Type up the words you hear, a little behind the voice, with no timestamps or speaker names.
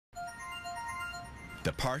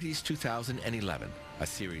The Party's 2011, a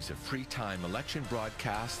series of free-time election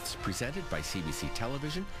broadcasts presented by CBC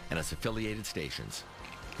Television and its affiliated stations.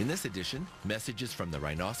 In this edition, messages from the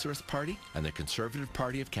Rhinoceros Party and the Conservative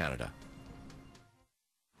Party of Canada.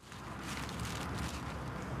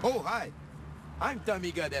 Oh, hi. I'm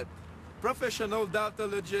Tommy Godet, professional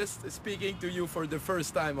doutologist speaking to you for the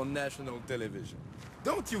first time on national television.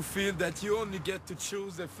 Don't you feel that you only get to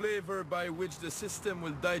choose the flavor by which the system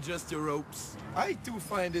will digest your hopes? I too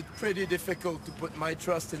find it pretty difficult to put my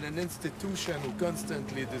trust in an institution who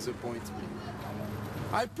constantly disappoints me.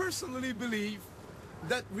 I personally believe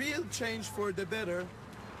that real change for the better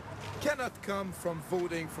cannot come from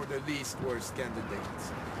voting for the least worst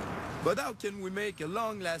candidates. But how can we make a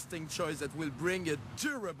long-lasting choice that will bring a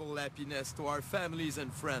durable happiness to our families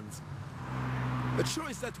and friends? A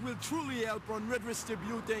choice that will truly help on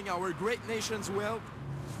redistributing our great nation's wealth.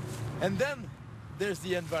 And then there's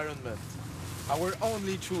the environment, our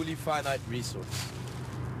only truly finite resource.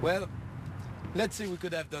 Well, let's see, we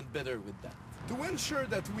could have done better with that. To ensure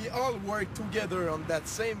that we all work together on that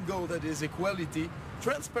same goal that is equality,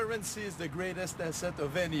 transparency is the greatest asset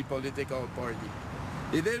of any political party.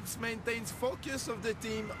 It helps maintain focus of the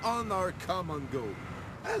team on our common goal.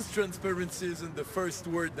 As transparency isn't the first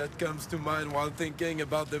word that comes to mind while thinking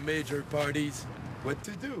about the major parties, what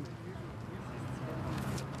to do?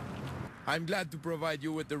 I'm glad to provide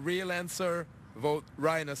you with the real answer. Vote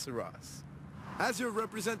Rhinoceros. As your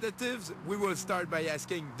representatives, we will start by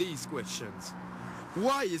asking these questions.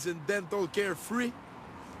 Why isn't dental care free?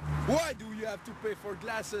 Why do you have to pay for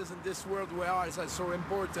glasses in this world where ours are so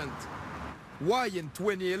important? Why in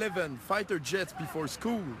 2011 fighter jets before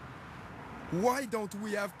school? Why don't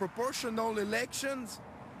we have proportional elections?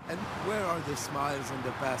 And where are the smiles and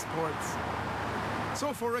the passports?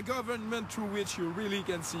 So for a government through which you really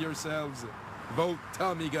can see yourselves, vote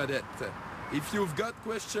Tommy Godet. If you've got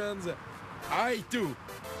questions, I too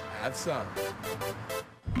have some.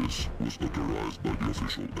 This was authorized by the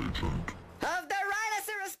official agent of the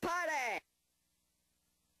Rhinoceros Party!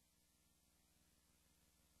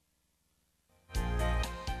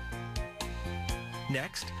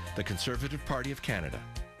 Next, the Conservative Party of Canada.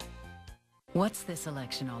 What's this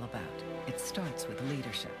election all about? It starts with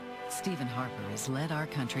leadership. Stephen Harper has led our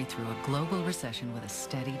country through a global recession with a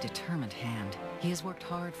steady, determined hand. He has worked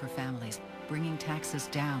hard for families, bringing taxes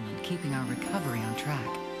down and keeping our recovery on track.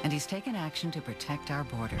 And he's taken action to protect our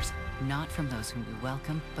borders, not from those whom we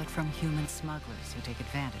welcome, but from human smugglers who take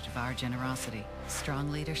advantage of our generosity. Strong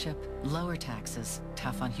leadership, lower taxes,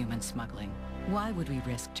 tough on human smuggling. Why would we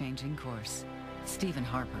risk changing course? Stephen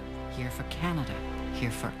Harper, here for Canada, here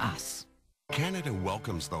for us. Canada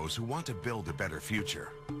welcomes those who want to build a better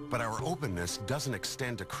future, but our openness doesn't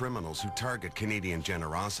extend to criminals who target Canadian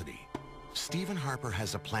generosity. Stephen Harper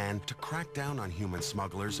has a plan to crack down on human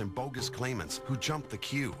smugglers and bogus claimants who jump the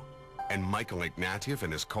queue. And Michael Ignatieff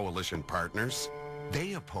and his coalition partners,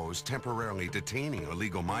 they oppose temporarily detaining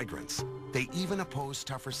illegal migrants. They even oppose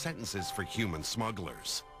tougher sentences for human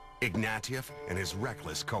smugglers. Ignatieff and his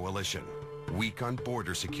reckless coalition, weak on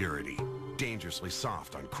border security, dangerously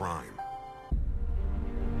soft on crime.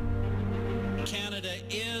 Canada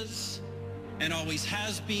is and always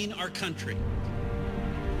has been our country.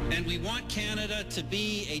 And we want Canada to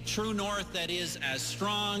be a true north that is as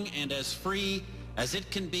strong and as free as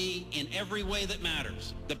it can be in every way that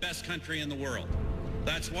matters. The best country in the world.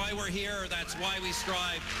 That's why we're here. That's why we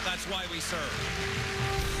strive. That's why we serve.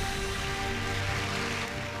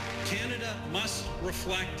 Canada must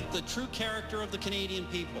reflect the true character of the Canadian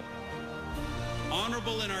people.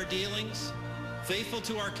 Honorable in our dealings, faithful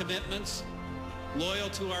to our commitments, loyal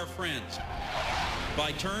to our friends.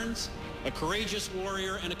 By turns, a courageous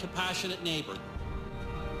warrior and a compassionate neighbor.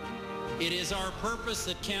 It is our purpose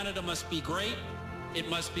that Canada must be great. It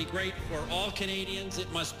must be great for all Canadians. It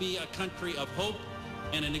must be a country of hope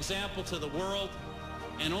and an example to the world.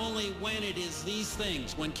 And only when it is these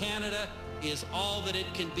things, when Canada is all that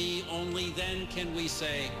it can be, only then can we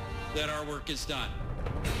say that our work is done.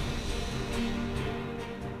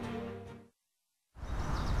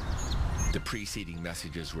 The preceding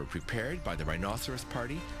messages were prepared by the Rhinoceros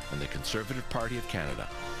Party and the Conservative Party of Canada.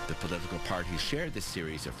 The political parties share this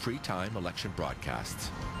series of free-time election broadcasts.